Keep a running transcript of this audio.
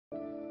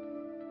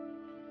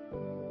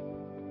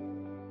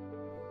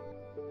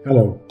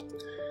Hello.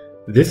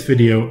 This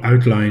video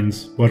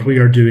outlines what we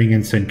are doing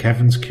in St.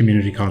 Kevin's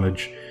Community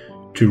College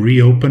to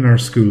reopen our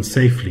school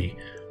safely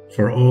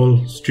for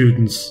all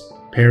students,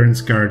 parents,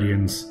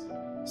 guardians,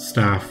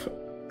 staff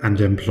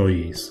and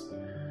employees.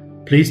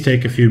 Please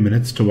take a few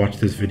minutes to watch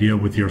this video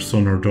with your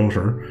son or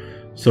daughter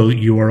so that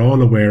you are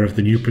all aware of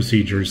the new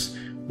procedures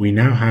we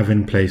now have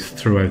in place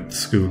throughout the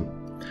school.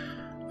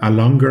 A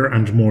longer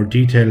and more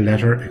detailed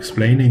letter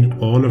explaining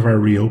all of our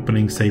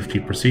reopening safety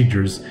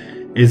procedures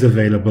is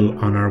available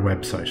on our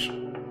website.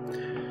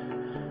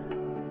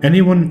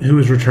 Anyone who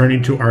is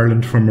returning to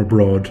Ireland from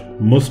abroad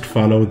must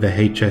follow the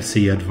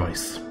HSE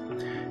advice.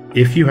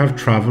 If you have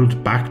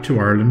travelled back to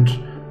Ireland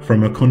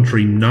from a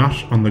country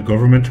not on the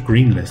government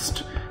green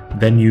list,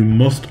 then you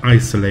must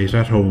isolate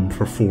at home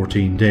for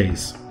 14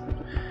 days.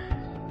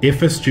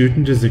 If a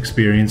student is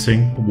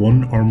experiencing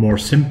one or more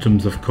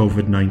symptoms of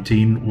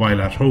COVID-19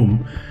 while at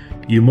home,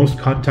 you must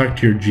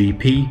contact your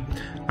GP,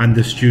 and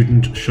the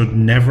student should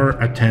never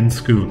attend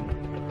school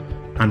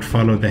and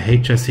follow the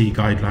HSE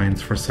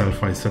guidelines for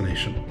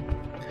self-isolation.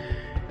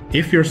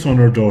 If your son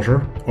or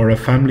daughter or a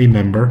family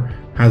member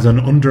has an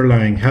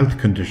underlying health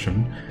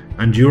condition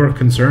and you are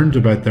concerned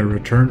about their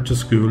return to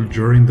school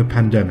during the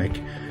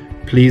pandemic,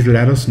 please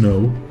let us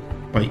know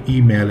by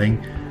emailing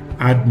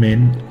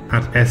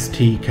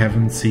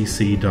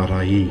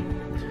admin@stkevincc.ie.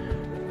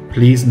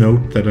 Please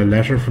note that a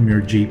letter from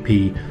your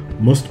GP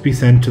must be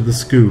sent to the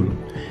school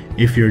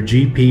if your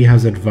GP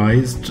has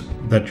advised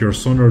that your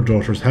son or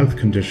daughter's health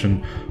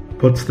condition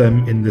puts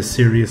them in the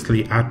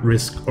seriously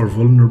at-risk or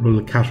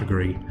vulnerable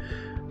category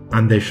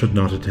and they should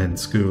not attend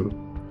school.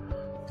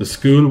 The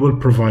school will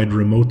provide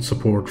remote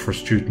support for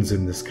students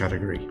in this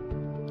category.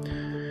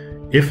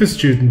 If a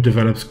student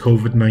develops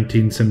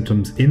COVID-19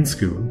 symptoms in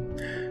school,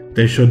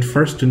 they should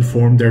first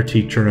inform their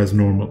teacher as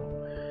normal.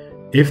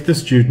 If the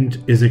student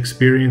is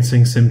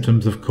experiencing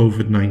symptoms of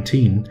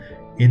COVID-19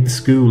 in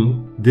school,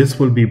 this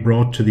will be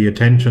brought to the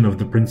attention of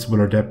the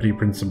principal or deputy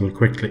principal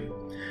quickly.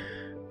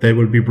 They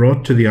will be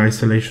brought to the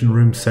isolation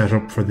room set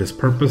up for this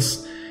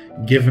purpose,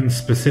 given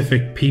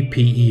specific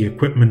PPE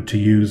equipment to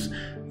use,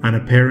 and a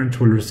parent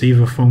will receive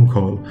a phone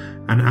call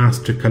and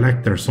asked to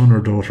collect their son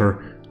or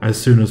daughter as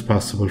soon as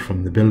possible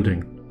from the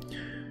building.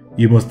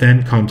 You must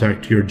then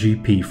contact your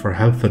GP for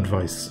health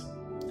advice.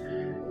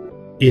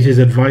 It is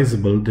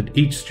advisable that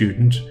each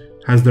student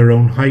has their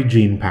own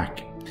hygiene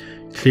pack,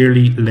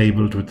 clearly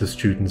labelled with the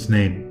student's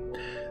name.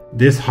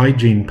 This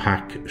hygiene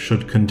pack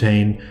should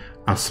contain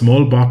a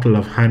small bottle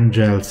of hand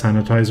gel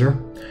sanitizer,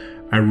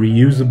 a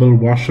reusable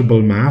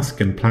washable mask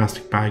and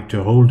plastic bag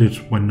to hold it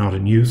when not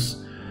in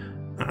use,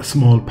 and a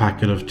small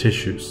packet of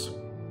tissues.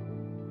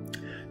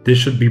 This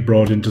should be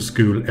brought into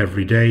school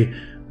every day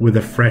with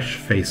a fresh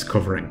face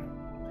covering.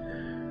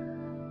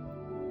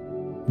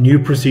 New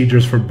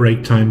procedures for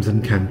break times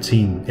and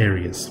canteen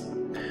areas.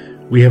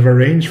 We have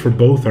arranged for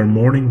both our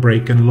morning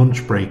break and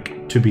lunch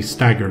break to be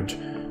staggered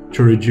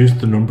to reduce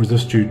the numbers of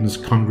students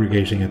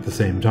congregating at the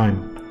same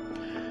time.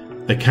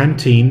 The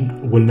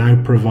canteen will now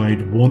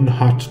provide one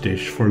hot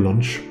dish for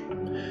lunch.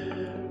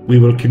 We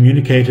will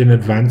communicate in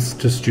advance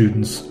to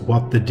students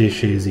what the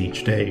dish is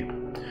each day.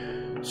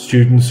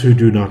 Students who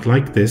do not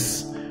like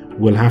this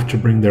will have to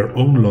bring their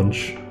own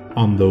lunch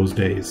on those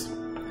days.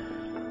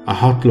 A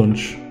hot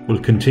lunch will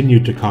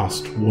continue to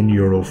cost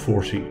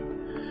 €1.40.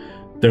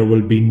 There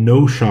will be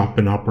no shop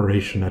in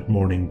operation at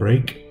morning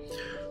break,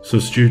 so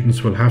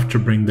students will have to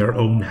bring their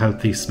own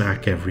healthy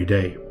snack every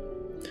day.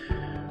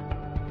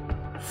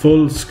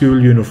 Full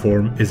school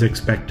uniform is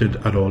expected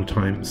at all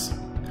times.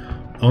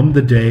 On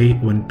the day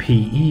when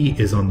PE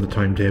is on the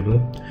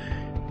timetable,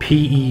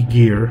 PE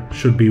gear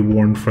should be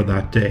worn for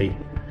that day.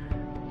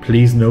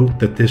 Please note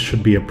that this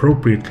should be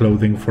appropriate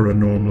clothing for a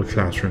normal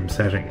classroom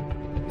setting.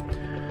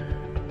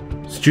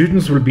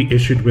 Students will be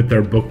issued with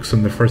their books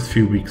in the first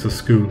few weeks of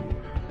school.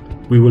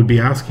 We will be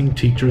asking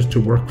teachers to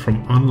work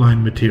from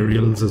online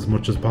materials as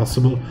much as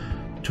possible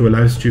to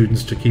allow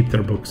students to keep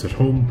their books at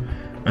home,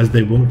 as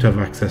they won't have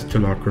access to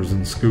lockers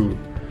in school.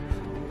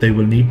 They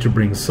will need to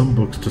bring some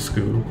books to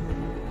school,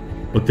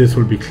 but this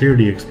will be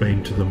clearly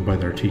explained to them by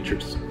their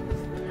teachers.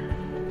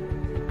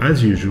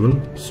 As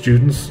usual,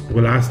 students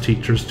will ask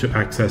teachers to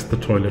access the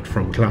toilet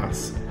from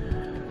class.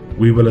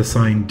 We will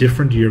assign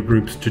different year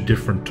groups to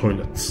different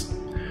toilets.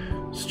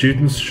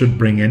 Students should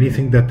bring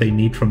anything that they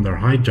need from their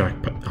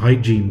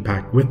hygiene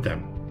pack with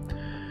them.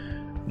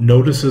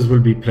 Notices will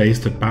be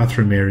placed at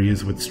bathroom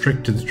areas with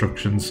strict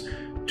instructions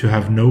to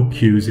have no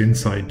queues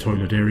inside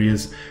toilet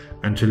areas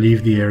and to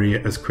leave the area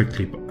as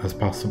quickly as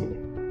possible.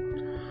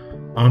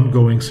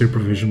 Ongoing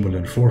supervision will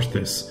enforce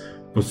this,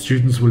 but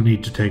students will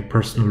need to take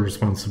personal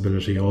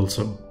responsibility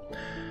also.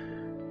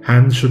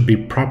 Hands should be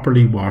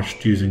properly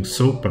washed using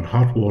soap and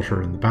hot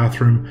water in the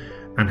bathroom,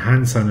 and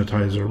hand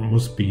sanitizer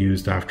must be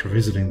used after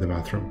visiting the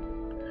bathroom.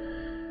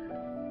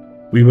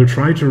 We will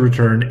try to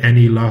return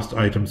any lost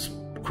items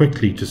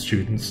quickly to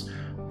students,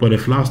 but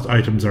if lost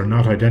items are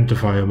not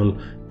identifiable,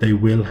 they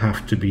will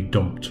have to be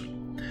dumped.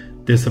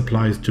 This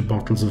applies to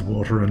bottles of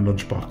water and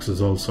lunch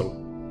boxes also.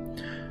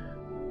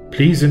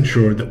 Please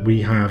ensure that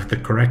we have the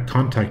correct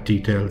contact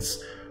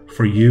details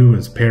for you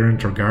as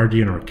parent or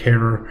guardian or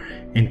carer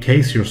in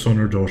case your son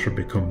or daughter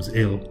becomes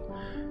ill.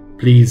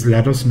 Please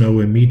let us know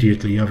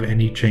immediately of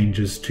any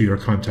changes to your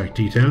contact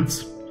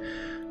details,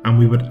 and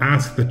we would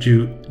ask that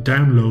you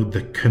download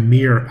the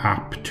Commere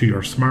app to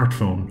your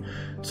smartphone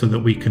so that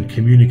we can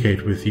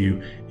communicate with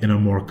you in a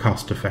more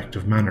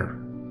cost-effective manner.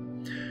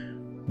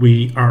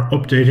 We are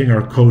updating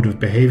our code of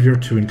behaviour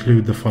to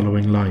include the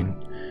following line.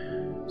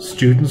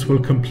 Students will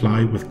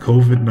comply with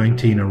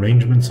COVID-19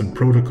 arrangements and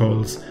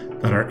protocols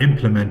that are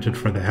implemented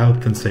for the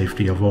health and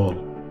safety of all.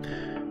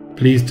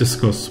 Please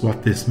discuss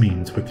what this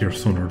means with your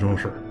son or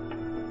daughter.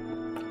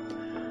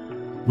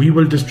 We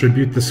will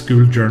distribute the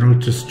school journal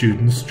to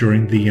students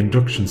during the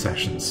induction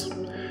sessions.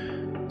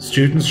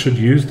 Students should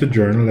use the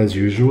journal as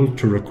usual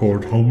to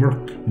record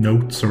homework,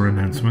 notes or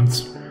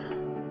announcements.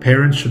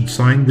 Parents should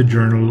sign the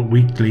journal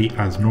weekly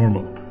as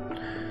normal.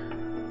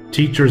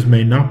 Teachers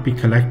may not be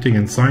collecting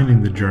and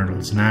signing the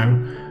journals now,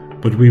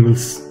 but we will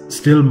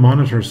still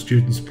monitor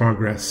students'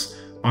 progress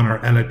on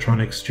our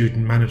electronic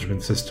student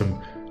management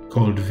system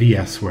called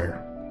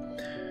VSware.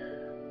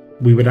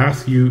 We would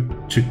ask you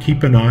to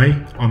keep an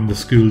eye on the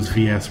school's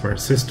VSware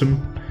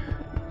system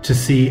to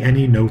see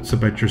any notes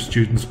about your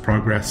students'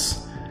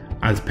 progress,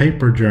 as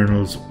paper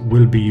journals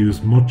will be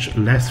used much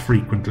less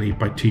frequently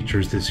by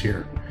teachers this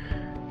year.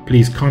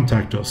 Please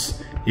contact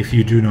us if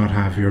you do not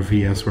have your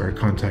VSware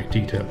contact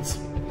details.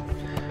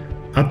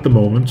 At the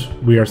moment,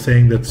 we are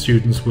saying that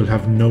students will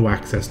have no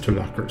access to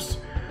lockers.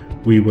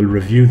 We will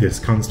review this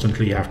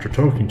constantly after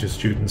talking to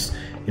students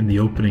in the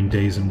opening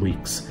days and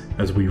weeks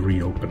as we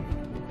reopen.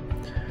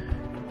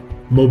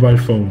 Mobile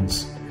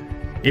phones.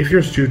 If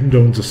your student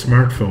owns a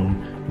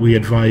smartphone, we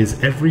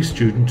advise every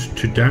student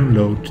to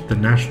download the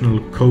National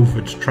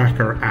COVID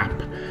Tracker app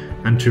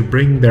and to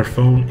bring their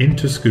phone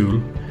into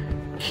school,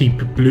 keep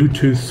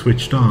Bluetooth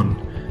switched on,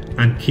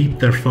 and keep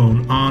their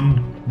phone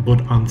on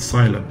but on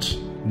silent,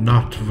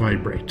 not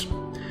vibrate.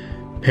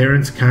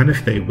 Parents can,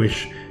 if they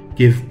wish,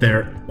 give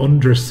their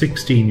under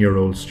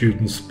 16-year-old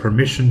students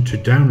permission to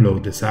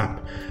download this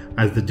app,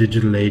 as the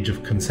digital age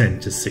of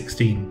consent is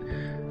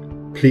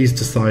 16. Please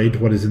decide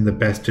what is in the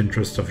best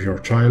interest of your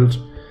child,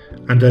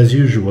 and as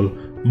usual,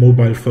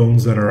 mobile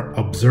phones that are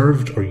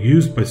observed or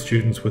used by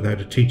students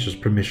without a teacher's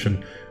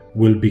permission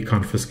will be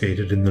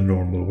confiscated in the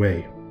normal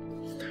way.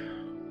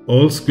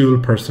 All school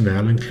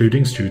personnel,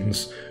 including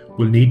students,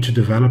 will need to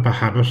develop a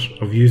habit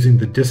of using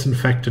the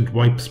disinfectant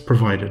wipes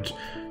provided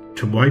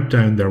to wipe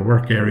down their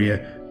work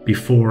area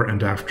before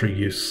and after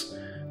use.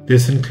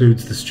 This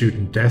includes the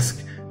student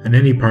desk and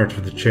any part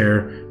of the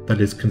chair that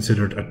is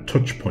considered a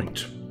touch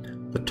point,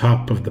 the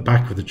top of the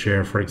back of the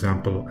chair, for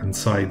example, and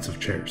sides of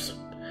chairs.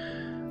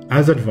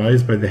 As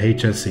advised by the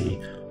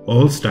HSE,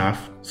 all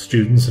staff,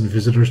 students and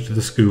visitors to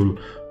the school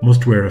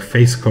must wear a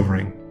face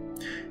covering.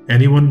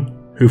 Anyone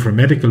who for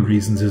medical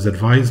reasons is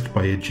advised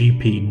by a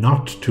GP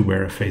not to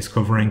wear a face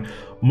covering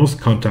must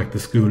contact the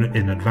school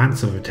in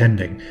advance of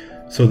attending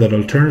so that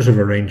alternative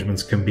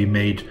arrangements can be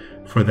made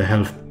for the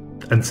health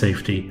and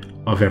safety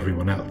of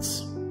everyone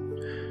else.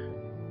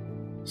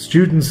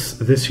 Students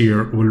this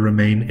year will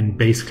remain in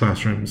base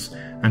classrooms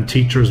and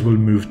teachers will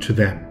move to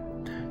them.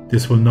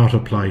 This will not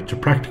apply to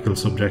practical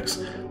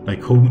subjects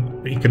like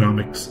home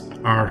economics,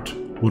 art,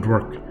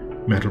 woodwork,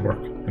 metalwork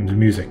and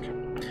music.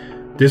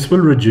 This will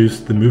reduce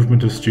the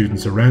movement of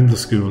students around the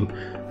school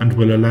and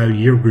will allow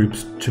year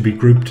groups to be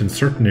grouped in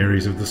certain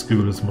areas of the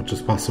school as much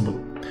as possible.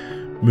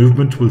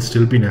 Movement will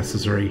still be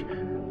necessary,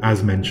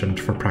 as mentioned,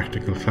 for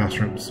practical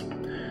classrooms.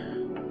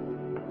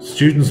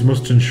 Students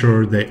must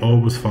ensure they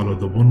always follow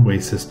the one-way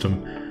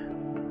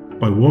system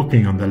by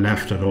walking on the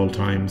left at all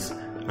times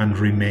and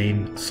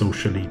remain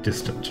socially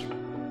distant.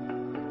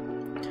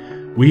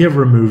 We have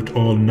removed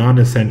all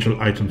non-essential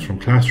items from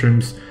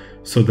classrooms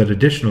so that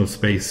additional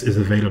space is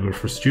available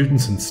for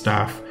students and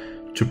staff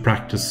to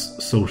practice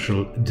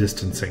social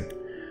distancing.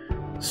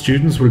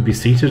 Students will be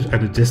seated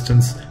at a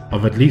distance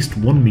of at least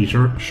 1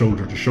 metre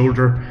shoulder to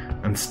shoulder,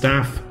 and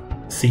staff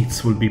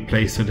seats will be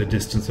placed at a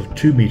distance of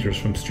 2 metres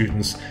from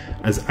students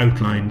as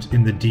outlined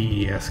in the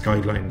DES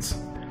guidelines.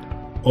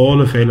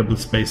 All available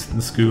space in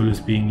the school is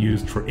being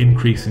used for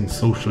increasing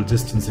social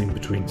distancing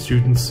between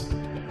students.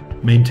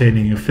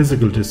 Maintaining a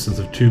physical distance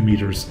of 2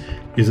 metres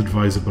is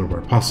advisable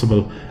where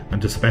possible,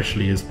 and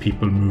especially as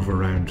people move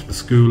around the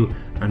school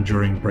and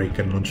during break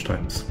and lunch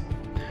times.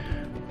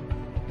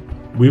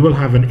 We will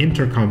have an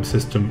intercom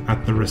system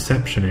at the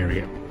reception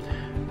area.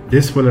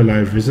 This will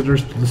allow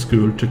visitors to the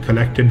school to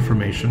collect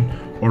information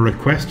or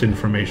request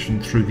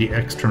information through the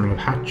external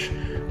hatch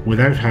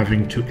without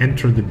having to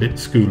enter the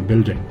school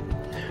building.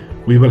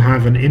 We will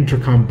have an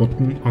intercom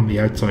button on the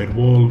outside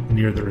wall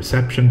near the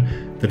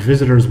reception that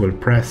visitors will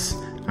press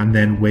and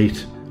then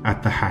wait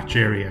at the hatch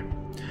area.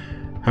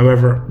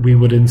 However, we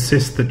would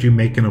insist that you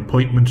make an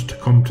appointment to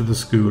come to the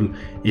school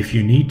if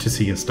you need to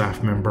see a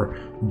staff member,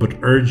 but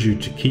urge you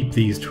to keep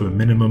these to a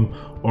minimum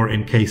or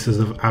in cases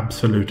of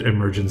absolute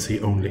emergency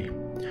only.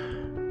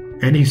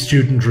 Any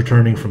student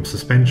returning from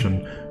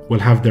suspension will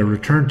have their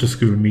return to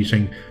school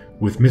meeting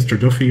with Mr.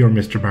 Duffy or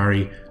Mr.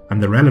 Barry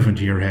and the relevant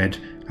year head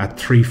at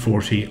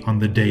 3:40 on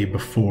the day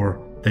before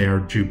they are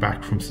due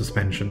back from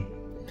suspension.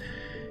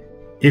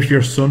 If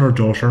your son or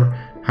daughter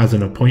has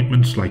an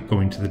appointment like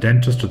going to the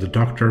dentist or the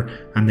doctor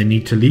and they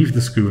need to leave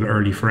the school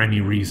early for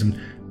any reason,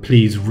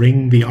 please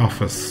ring the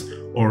office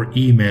or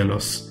email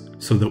us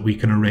so that we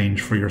can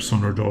arrange for your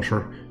son or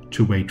daughter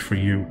to wait for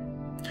you.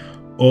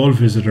 All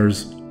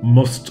visitors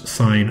must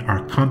sign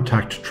our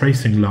contact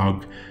tracing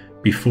log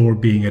before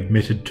being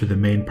admitted to the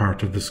main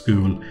part of the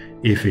school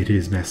if it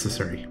is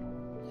necessary.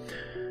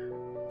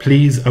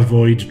 Please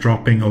avoid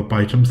dropping up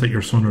items that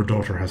your son or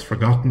daughter has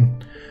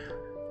forgotten.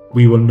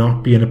 We will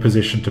not be in a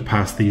position to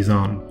pass these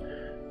on.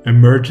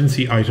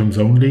 Emergency items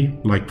only,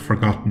 like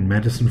forgotten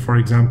medicine for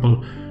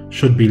example,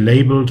 should be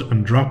labelled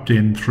and dropped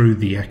in through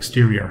the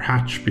exterior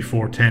hatch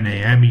before 10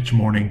 a.m. each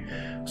morning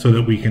so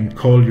that we can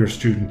call your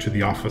student to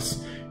the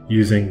office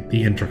using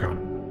the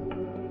intercom.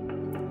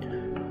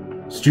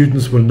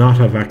 Students will not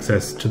have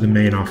access to the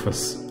main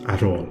office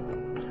at all.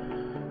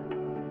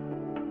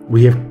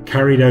 We have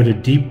carried out a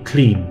deep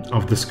clean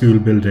of the school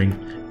building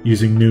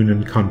using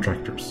Noonan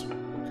contractors.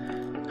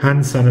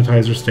 Hand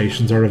sanitizer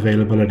stations are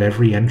available at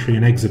every entry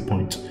and exit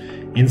point,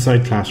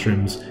 inside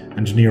classrooms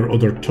and near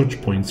other touch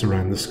points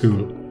around the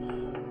school.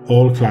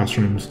 All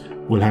classrooms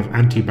will have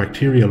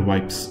antibacterial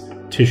wipes,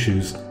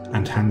 tissues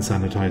and hand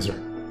sanitizer.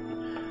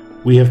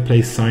 We have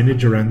placed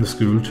signage around the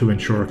school to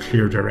ensure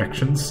clear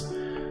directions.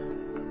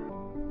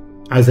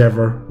 As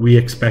ever, we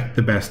expect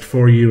the best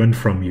for you and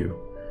from you.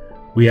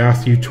 We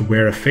ask you to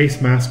wear a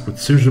face mask with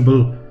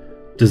suitable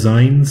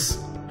designs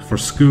for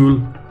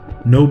school.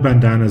 No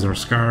bandanas or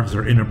scarves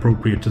or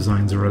inappropriate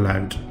designs are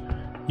allowed.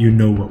 You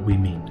know what we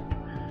mean.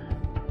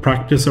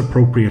 Practice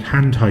appropriate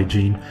hand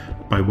hygiene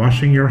by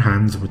washing your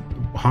hands with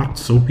hot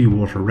soapy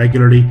water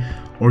regularly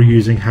or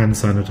using hand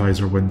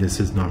sanitizer when this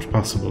is not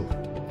possible.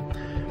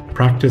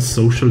 Practice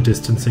social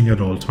distancing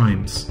at all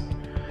times.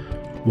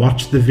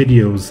 Watch the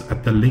videos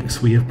at the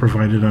links we have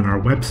provided on our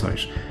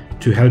website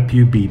to help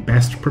you be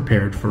best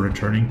prepared for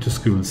returning to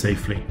school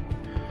safely.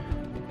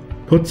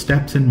 Put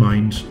steps in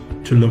mind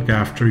to look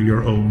after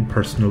your own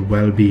personal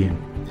well-being.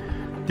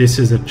 This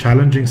is a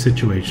challenging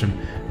situation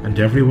and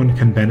everyone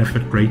can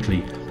benefit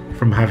greatly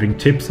from having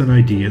tips and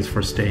ideas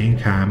for staying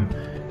calm,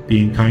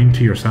 being kind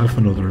to yourself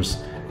and others,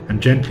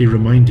 and gently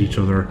remind each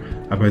other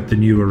about the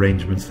new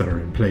arrangements that are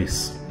in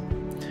place.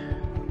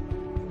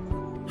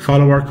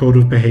 Follow our code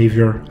of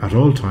behaviour at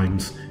all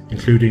times,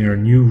 including our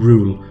new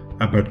rule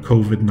about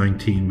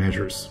COVID-19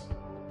 measures.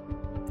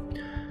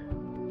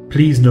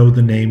 Please know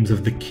the names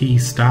of the key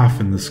staff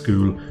in the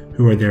school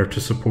who are there to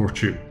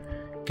support you.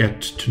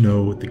 Get to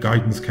know the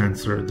guidance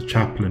counsellor, the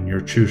chaplain,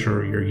 your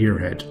tutor, your year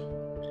head.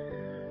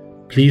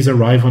 Please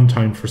arrive on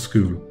time for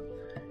school.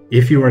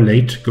 If you are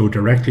late, go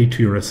directly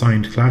to your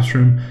assigned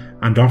classroom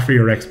and offer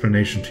your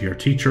explanation to your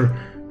teacher,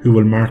 who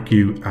will mark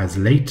you as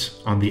late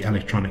on the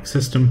electronic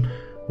system.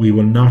 We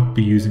will not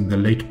be using the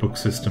late book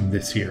system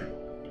this year.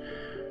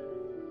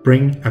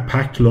 Bring a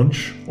packed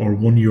lunch or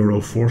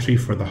 €1.40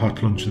 for the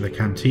hot lunch in the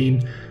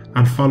canteen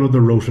and follow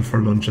the rota for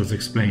lunch as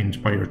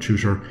explained by your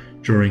tutor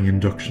during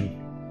induction.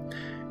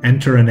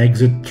 Enter and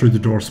exit through the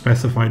door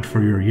specified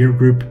for your year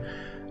group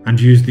and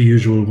use the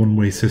usual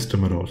one-way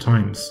system at all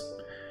times.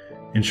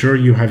 Ensure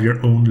you have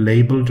your own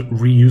labelled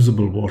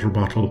reusable water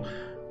bottle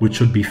which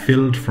should be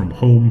filled from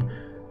home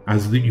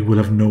as you will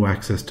have no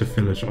access to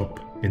fill it up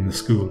in the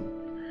school.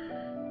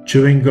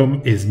 Chewing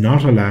gum is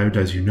not allowed,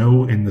 as you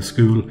know, in the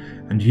school,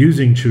 and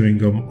using chewing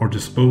gum or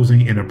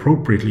disposing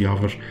inappropriately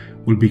of it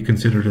will be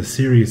considered a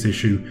serious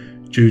issue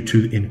due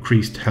to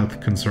increased health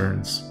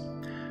concerns.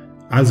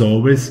 As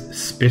always,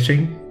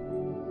 spitting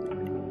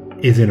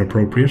is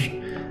inappropriate,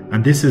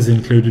 and this is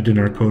included in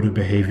our code of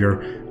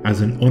behaviour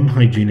as an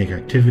unhygienic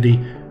activity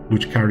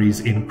which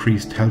carries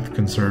increased health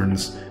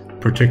concerns,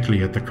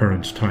 particularly at the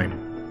current time.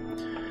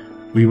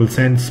 We will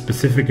send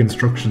specific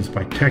instructions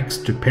by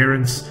text to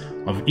parents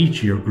of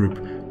each year group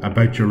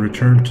about your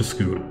return to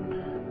school.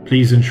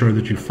 Please ensure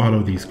that you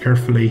follow these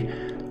carefully,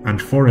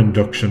 and for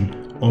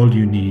induction all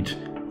you need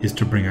is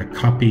to bring a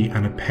copy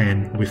and a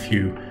pen with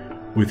you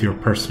with your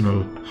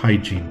personal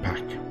hygiene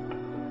pack.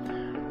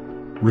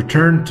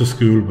 Return to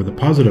school with a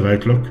positive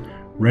outlook,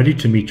 ready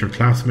to meet your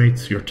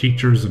classmates, your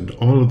teachers and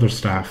all other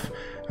staff,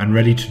 and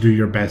ready to do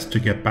your best to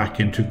get back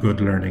into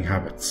good learning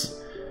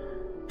habits.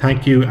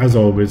 Thank you as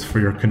always for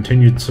your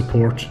continued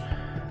support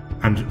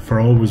and for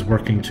always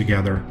working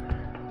together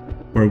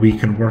where we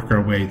can work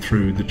our way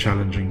through the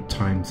challenging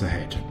times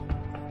ahead.